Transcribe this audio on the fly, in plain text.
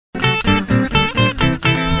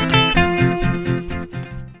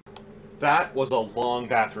That was a long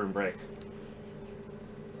bathroom break.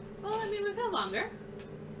 Well, I mean, we've had longer.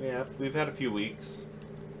 Yeah, we've had a few weeks.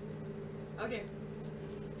 Oh dear.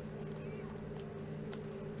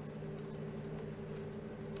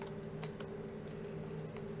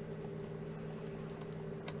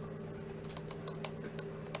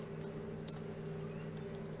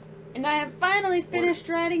 And I have finally finished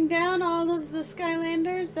writing down all of the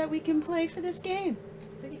Skylanders that we can play for this game.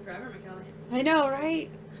 It's taking forever, Mikella. I know, right?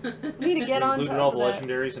 We need to get on Including top all of the that.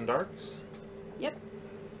 legendaries and darks? Yep.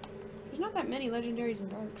 There's not that many legendaries and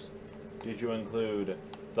darks. Did you include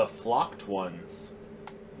the flocked ones?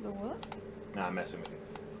 The what? Nah, I'm messing with you.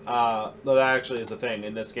 No, that actually is a thing.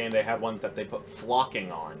 In this game, they had ones that they put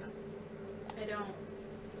flocking on. I don't.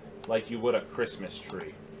 Like you would a Christmas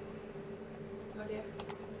tree. Oh dear.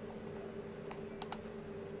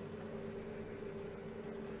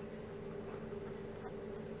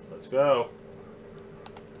 Let's go.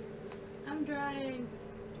 I'm drying.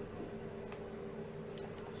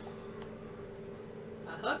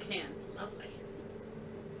 A hook hand. Lovely.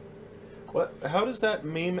 What? How does that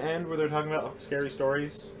meme end where they're talking about scary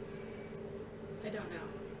stories? I don't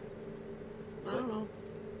know. I don't know.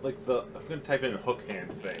 Like the... I'm gonna type in hook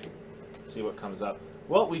hand thing. See what comes up.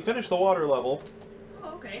 Well, we finished the water level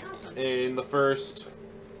Oh, okay, awesome. in the first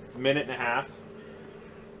minute and a half.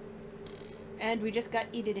 And we just got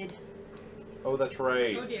edited. Oh, that's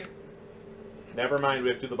right. Oh dear. Never mind, we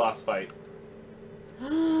have to do the boss fight.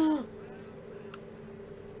 That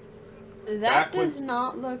Back does when-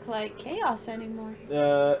 not look like chaos anymore.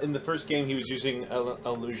 In the first game, he was using an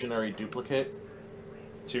illusionary duplicate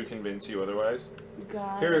to convince you otherwise.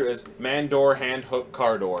 God. Here it is. Man door, hand hook,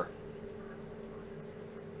 car door.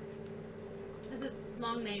 That's a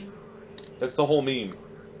long name. That's the whole meme.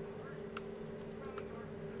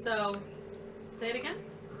 So, say it again?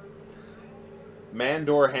 Man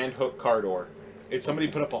door, hand hook, car door. It's somebody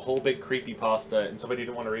put up a whole big creepypasta and somebody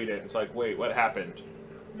didn't want to read it. It's like, wait, what happened?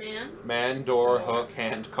 Man door, hook,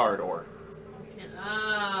 hand, car door. Okay.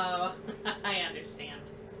 Oh, I understand.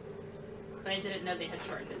 But I didn't know they had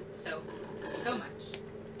shortened it so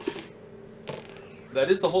much.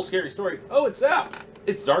 That is the whole scary story. Oh, it's Zap!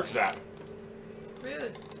 It's Dark Zap.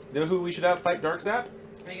 Rude. You know who we should have fight Dark Zap?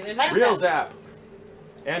 Regular Like Zap. Real Zap.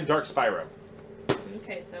 And Dark Spyro.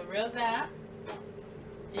 Okay, so real Zap.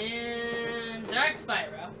 And Dark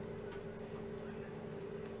Spyro.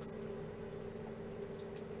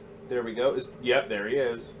 There we go. Yep, there he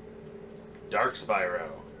is. Dark Spyro.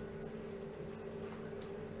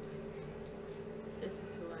 This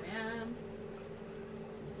is who I am.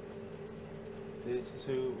 This is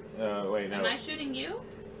who... wait, no. Am I shooting you?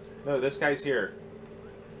 No, this guy's here.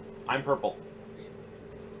 I'm purple.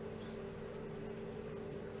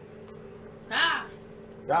 Ah!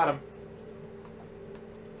 Got him.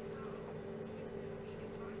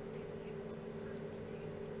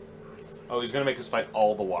 Oh, he's gonna make us fight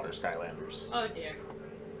all the water Skylanders. Oh dear.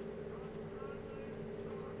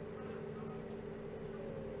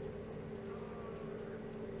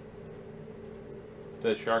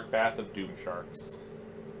 The Shark Bath of Doomsharks.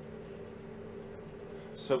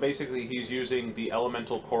 So basically, he's using the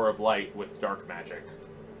elemental core of light with dark magic.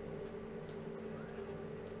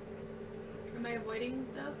 Am I avoiding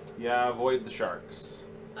those? Yeah, avoid the sharks.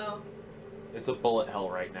 Oh. It's a bullet hell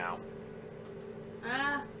right now.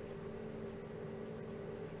 Ah.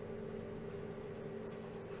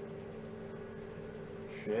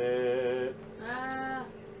 Shit. Ah.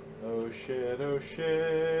 Oh shit, oh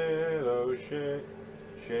shit, oh shit.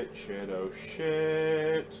 Shit, shit, oh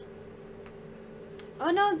shit.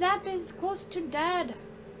 Oh no, Zap is close to dead.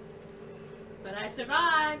 But I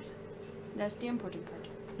survived. That's the important part.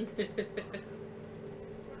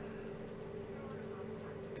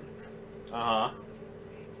 Uh-huh.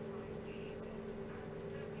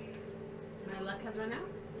 My luck has run out.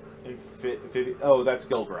 Oh, that's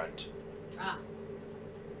Gilgrunt. Ah.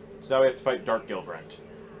 So now we have to fight Dark Gilgrunt.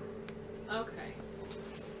 Okay.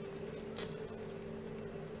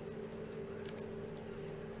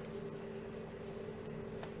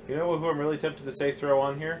 You know who I'm really tempted to say throw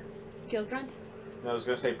on here? Gilgrunt? I was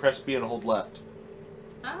going to say press B and hold left.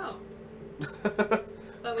 Oh. But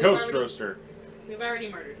Ghost Roaster. We've already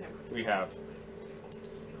murdered him. We have.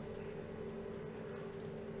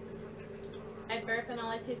 I burp and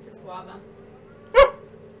all I taste is guava.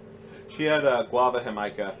 She had a guava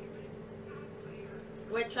jamaica.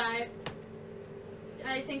 Which I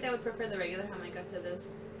think I would prefer the regular jamaica to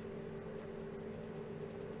this.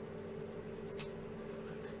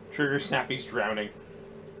 Trigger Snappy's drowning.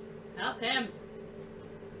 Help him.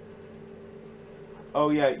 Oh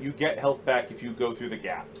yeah, you get health back if you go through the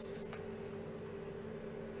gaps.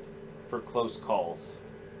 for close calls.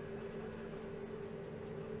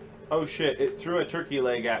 Oh shit, it threw a turkey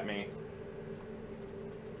leg at me.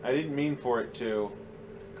 I didn't mean for it to.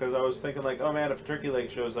 Because I was thinking like, oh man, if a turkey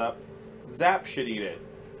leg shows up, Zap should eat it.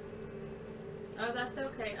 Oh, that's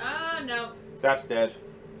okay. Oh, no. Zap's dead.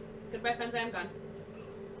 Goodbye, friends. I'm gone.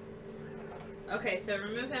 Okay, so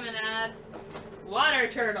remove him and add water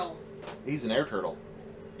turtle. He's an air turtle.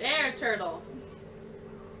 Air turtle.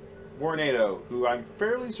 Warnado, who I'm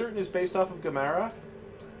fairly certain is based off of Gamera.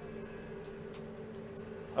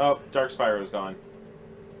 Oh, Dark Spyro's gone.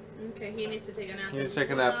 Okay, he needs to take a nap. He needs to take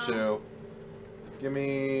a nap too. Give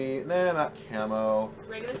me... Nah, not camo.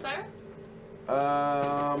 Regular Spyro?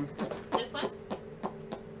 This one?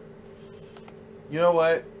 You know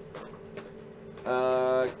what?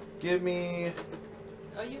 Give me...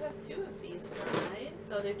 Oh, you have two of these guys.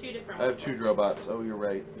 So they're two different I have ones. two Drobots. Oh, you're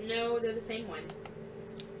right. No, they're the same one.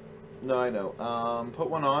 No, I know. Put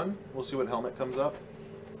one on. We'll see what helmet comes up.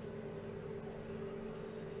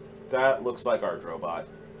 That looks like our Drobot.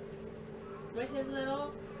 With his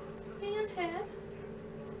little hand head.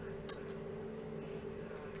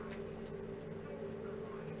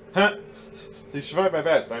 Huh! You survived my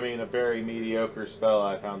best. I mean, a very mediocre spell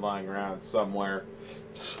I found lying around somewhere.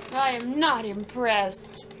 I am not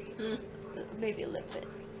impressed. Hmm. Maybe a little bit.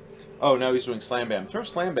 Oh, now he's doing Slam Bam. Throw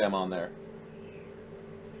Slam Bam on there.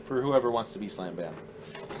 For whoever wants to be Slam Bam.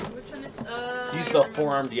 Which one is, He's the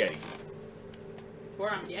four-armed Yeti.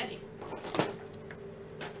 Four-armed Yeti.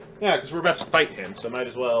 Yeah, because we're about to fight him, so might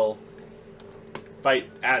as well fight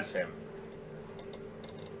as him.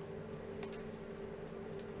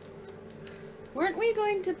 Weren't we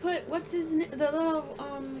going to put what's his the little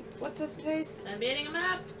what's his face? I'm beating him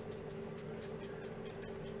up.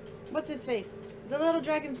 What's his face? The little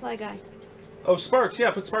dragonfly guy. Oh, Sparks!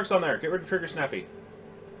 Yeah, put Sparks on there. Get rid of Trigger Snappy.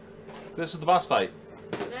 This is the boss fight.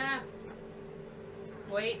 Nah.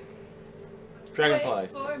 Wait. Dragonfly.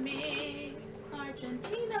 Wait for me,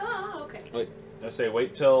 Argentina. Okay. Wait. I say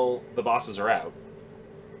wait till the bosses are out.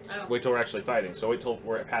 Oh. Wait till we're actually fighting. So wait till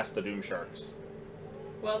we're past the Doomsharks.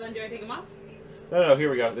 Well, then do I take him off? No,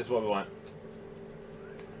 here we go. This is what we want.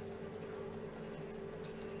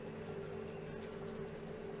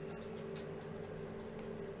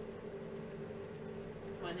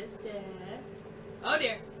 One is dead. Oh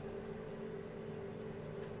dear.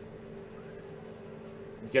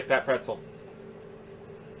 Get that pretzel.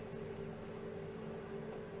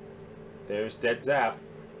 There's dead Zap.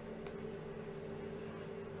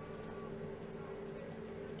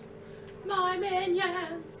 My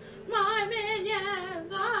minions! My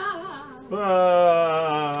minions!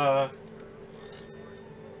 Ah!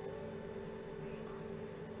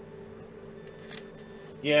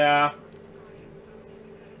 Yeah.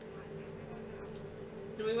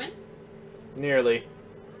 Did we win? Nearly.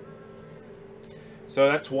 So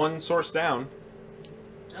that's one source down.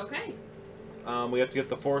 Okay. We have to get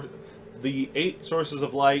the 8 sources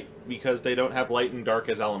of light because they don't have light and dark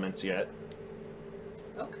as elements yet.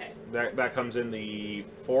 Okay. That comes in the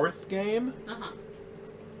 4th game. Uh-huh.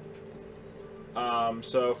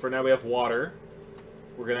 So for now we have water.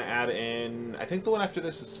 We're gonna add in. I think the one after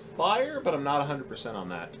this is fire, but I'm not 100% on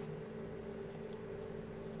that.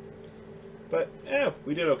 But yeah,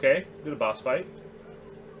 we did okay. We did a boss fight.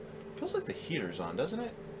 Feels like the heater's on, doesn't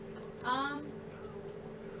it?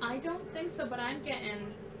 I don't think so, but I'm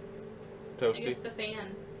getting. Toasty. I guess the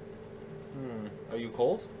fan. Are you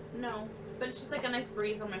cold? No, but it's just like a nice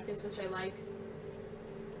breeze on my face, which I like.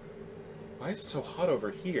 Why is it so hot over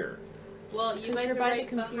here? Well, you 'Cause guys you're are by the right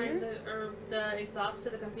computer? behind the exhaust to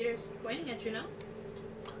the computer's pointing at you, no?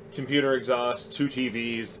 Computer exhaust, 2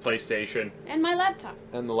 TVs, PlayStation, And my laptop.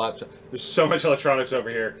 and the laptop. There's so much electronics over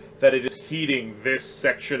here that it is heating this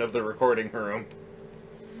section of the recording room.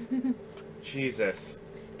 Jesus.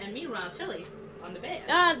 And meanwhile, Chili on the bed.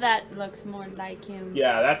 Ah, that looks more like him.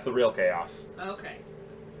 Yeah, that's the real chaos. Okay.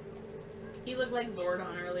 He looked like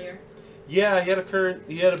Zordon earlier. Yeah, he had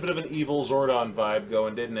a bit of an evil Zordon vibe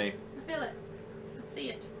going, didn't he? I feel it. I see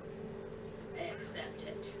it. Accept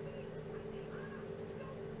it.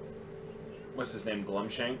 What's his name?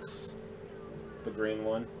 Glumshanks? The green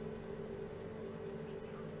one?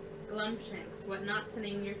 Glumshanks. What not to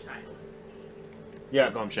name your child.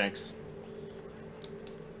 Yeah, Glumshanks.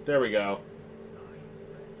 There we go.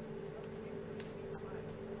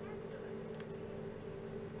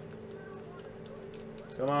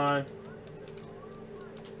 Come on.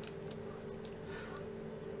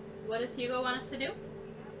 What does Hugo want us to do?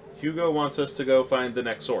 Hugo wants us to go find the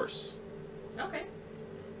next source. Okay.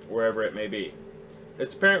 Wherever it may be.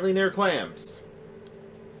 It's apparently near clams.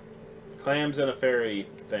 Clams and a fairy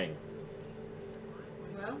thing.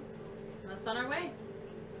 Well, Us on our way.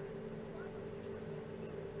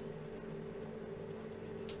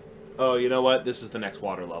 Oh, you know what? This is the next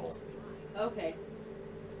water level. Okay.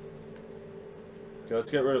 Okay, let's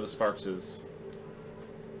get rid of the Sparkses.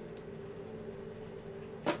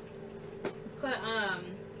 Put,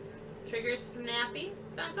 Trigger Snappy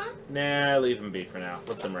back on? Nah, leave him be for now.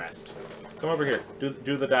 Let them rest. Come over here.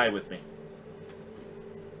 Do the die with me.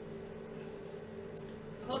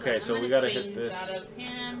 Hold Okay, on, so I'm we gonna gotta hit change this. out of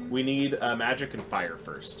him. We need magic and fire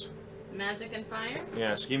first. Magic and fire?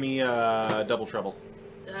 Yeah, so give me double trouble.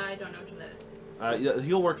 I don't know which one that is. Yeah,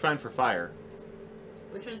 he'll work fine for fire.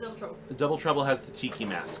 Which one's Double Trouble? Double trouble has the tiki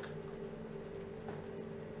mask.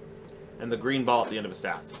 And the green ball at the end of a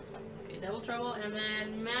staff. Okay, Double Trouble, and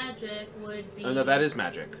then magic would be... Oh, no, that is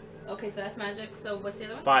magic. Okay, so that's magic. So what's the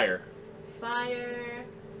other one? Fire. Fire.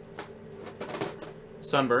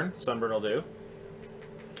 Sunburn. Sunburn will do.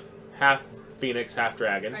 Half phoenix, half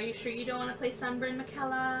dragon. Are you sure you don't want to play Sunburn,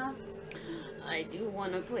 Mikella? I do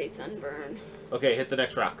want to play Sunburn. Okay, hit the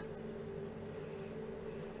next rock.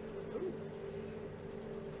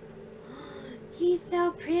 He's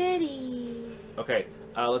so pretty. Okay,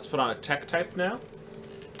 let's put on a tech type now.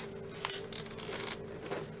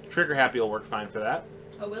 Trigger happy will work fine for that.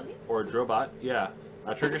 Oh, will he? Or a Drobot, yeah.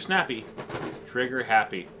 Trigger snappy. Trigger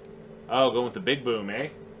happy. Oh, going with the big boom, eh?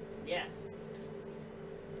 Yes.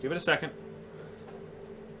 Give it a second.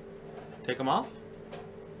 Take them off.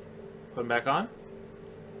 Put them back on.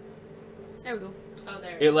 There we go. Oh,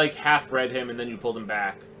 there. It like half read him and then you pulled him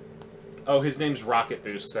back. Oh, his name's Rocket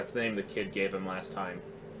Boost because that's the name the kid gave him last time.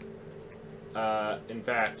 In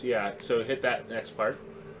fact, yeah. So hit that next part.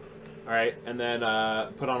 All right, and then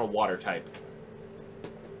put on a water type.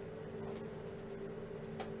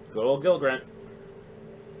 Good old Gilgrant.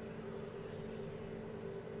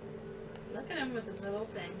 Look at him with his little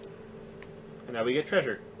thing. And now we get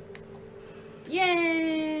treasure.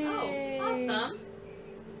 Yay! Oh, awesome.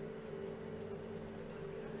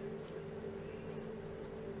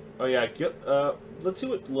 Oh yeah, let's see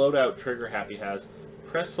what loadout Trigger Happy has.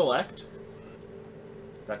 Press select.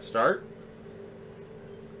 That start.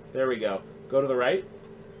 There we go. Go to the right.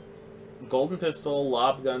 Golden pistol,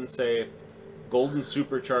 lob gun safe, golden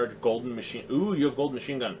supercharge, golden machine. Ooh, you have golden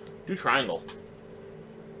machine gun. Do triangle.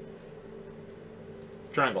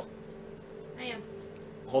 Triangle. I am.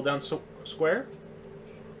 Hold down square.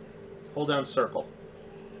 Hold down circle.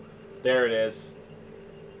 There it is.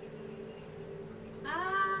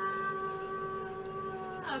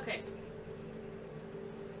 Okay.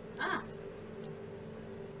 Ah.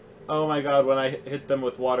 Oh my god, when I hit them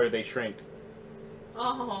with water, they shrink.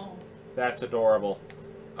 Oh. That's adorable.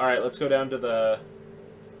 Alright, let's go down to the...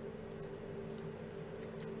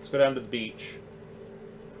 Let's go down to the beach.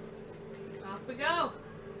 Off we go.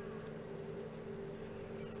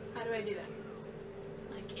 How do I do that?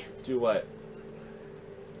 I can't. Do what?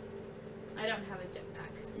 I don't have a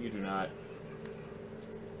jetpack. You do not.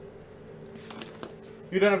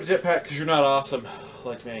 You don't have a jetpack because you're not awesome,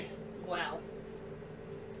 like me. Well.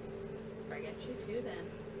 Forget you too then.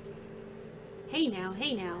 Hey now,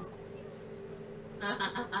 hey now. Oh,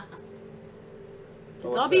 Let's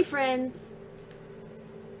what's all be this? friends.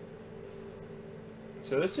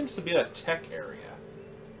 So this seems to be a tech area.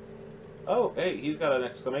 Oh, hey, he's got an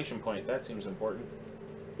exclamation point. That seems important.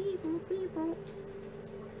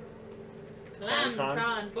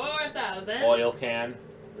 Lantron 4000. Oil can.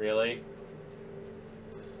 Really?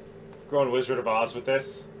 Growing Wizard of Oz with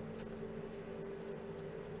this?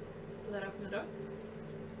 Will that open the door?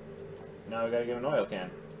 Now we gotta get an oil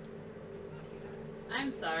can.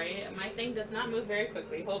 I'm sorry, my thing does not move very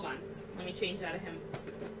quickly. Hold on. Let me change out of him.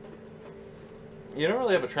 You don't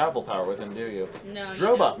really have a travel power with him, do you? No,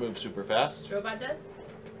 Drobot moves super fast. Drobot does?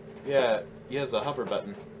 Yeah, he has a hover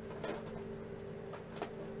button.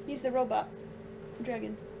 He's the robot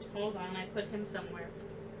dragon. Hold on, I put him somewhere.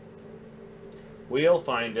 We'll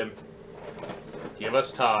find him. Give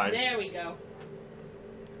us time. There we go.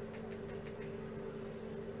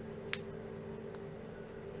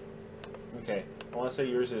 Okay, I want to say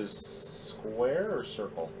yours is square or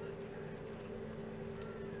circle?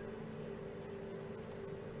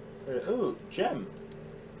 Ooh, gem.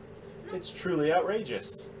 It's truly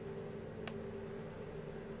outrageous.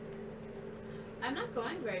 I'm not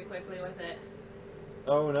going very quickly with it.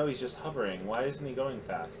 Oh no, he's just hovering. Why isn't he going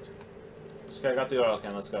fast? Okay, I got the oil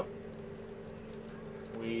can. Let's go.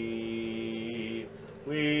 Not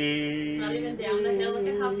even down the hill. Look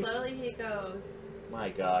at how slowly he goes. My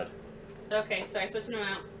god. Okay, sorry, switching him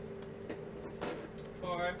out.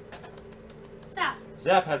 For Zap.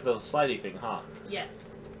 Zap has the slidey thing, huh? Yes.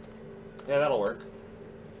 Yeah, that'll work.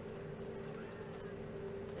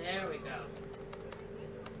 There we go.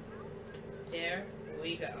 There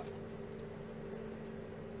we go.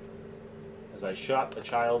 As I shot the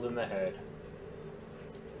child in the head.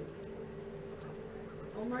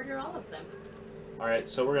 We'll murder all of them. Alright,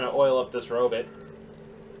 so we're gonna oil up this robot.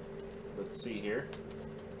 Let's see here.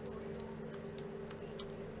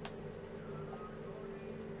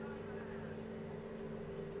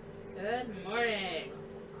 Good morning.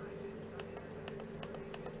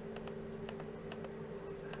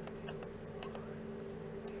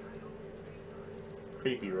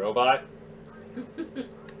 Creepy robot.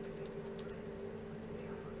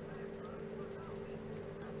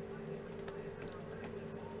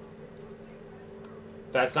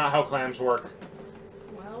 That's not how clams work.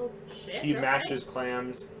 Well, shit. He okay. mashes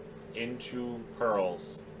clams into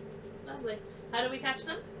pearls. Lovely. How do we catch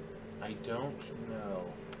them? I don't know.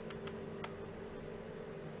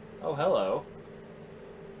 Oh, hello.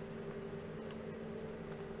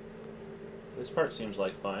 This part seems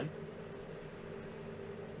like fun.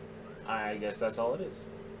 I guess that's all it is.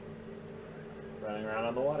 Running around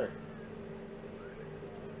on the water.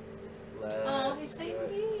 Oh, he Let's do saved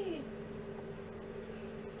it. me.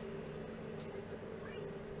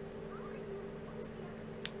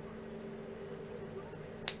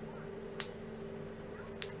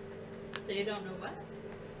 They don't know what?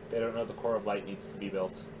 They don't know the core of light needs to be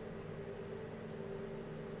built.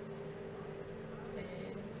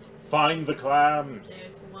 Find the clams!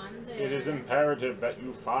 There's one there. It is imperative that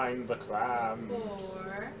you find the clams.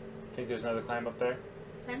 4. Think there's another clam up there?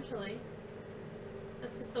 Potentially.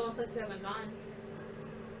 That's just the one place we haven't gone.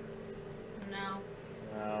 No.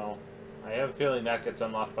 No. I have a feeling that gets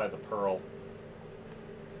unlocked by the pearl.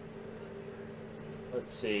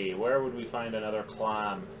 Let's see, where would we find another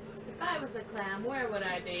clam? If I was a clam, where would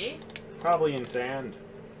I be? Probably in sand.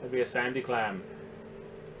 That'd be a sandy clam.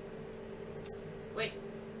 Wait.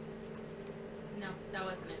 No, that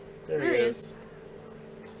wasn't it. There There he he is.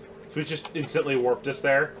 So we just instantly warped us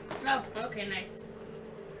there. Oh, okay, nice.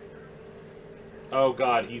 Oh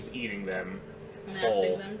god, he's eating them.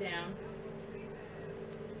 Mashing them down.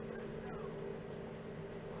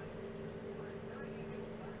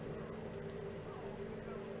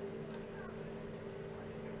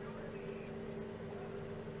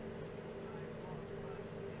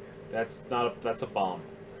 That's not a, that's a bomb.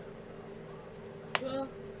 Well,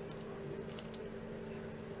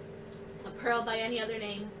 a pearl by any other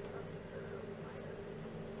name.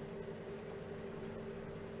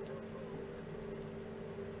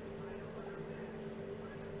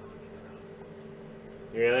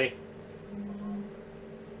 Really?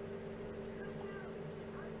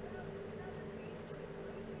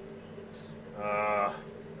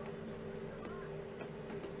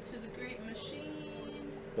 To the great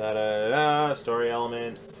machine Da da da da, story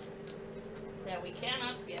elements. that we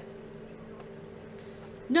cannot skip.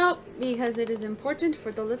 Nope, because it is important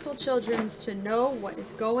for the little childrens to know what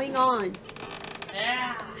is going on.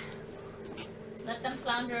 Ah! Let them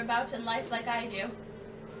flounder about in life like I do.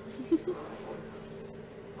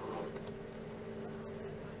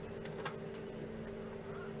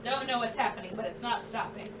 Don't know what's happening, but it's not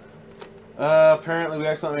stopping. Apparently we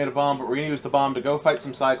accidentally made a bomb, but we're going to use the bomb to go fight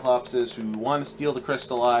some Cyclopses who want to steal the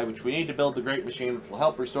crystal eye, which we need to build the great machine, which will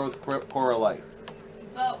help restore the core of light.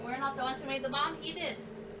 But we're not the ones who made the bomb, he did.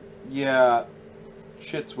 Yeah,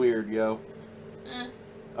 shit's weird, yo.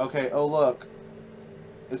 Okay, oh look.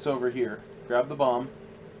 It's over here. Grab the bomb.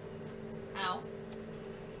 Ow.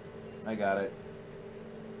 I got it.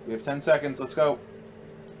 We have 10 seconds, let's go.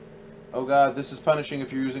 Oh god, this is punishing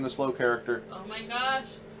if you're using a slow character. Oh my gosh.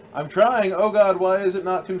 I'm trying! Oh god, why is it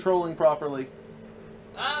not controlling properly?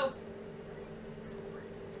 Oh.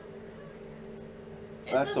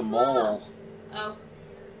 It's That's a sloth. mole. Oh.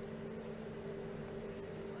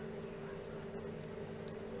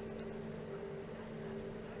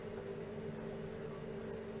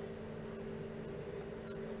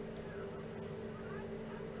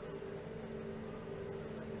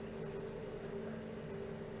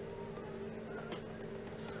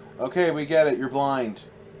 Okay, we get it, you're blind.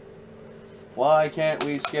 Why can't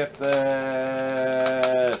we skip this?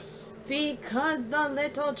 Because the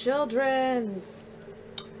little childrens.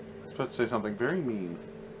 I was about to say something very mean.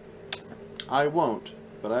 I won't,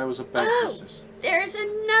 but I was about Oh! to say. There's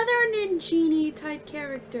another Ninjini type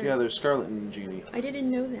character. Yeah, there's Scarlet and Genie. I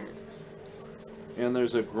didn't know that. And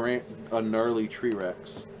there's a gnarly Tree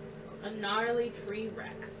Rex. A gnarly tree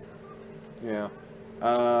rex. Yeah.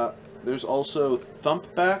 There's also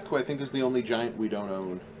Thumpback, who I think is the only giant we don't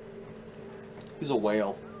own. He's a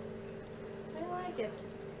whale. I like it.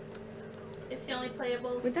 It's the only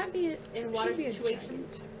playable Would that be in should water be a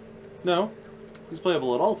situations. giant. No. He's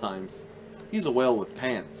playable at all times. He's a whale with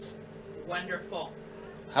pants. Wonderful.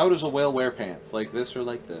 How does a whale wear pants? Like this or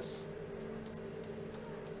like this?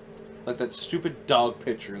 Like that stupid dog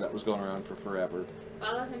picture that was going around for forever.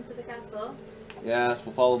 Follow him to the castle. Yeah,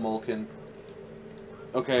 we'll follow Molkin.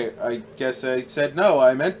 Okay, I guess I said no.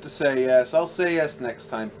 I meant to say yes. I'll say yes next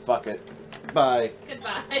time. Fuck it. Bye.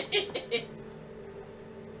 Goodbye.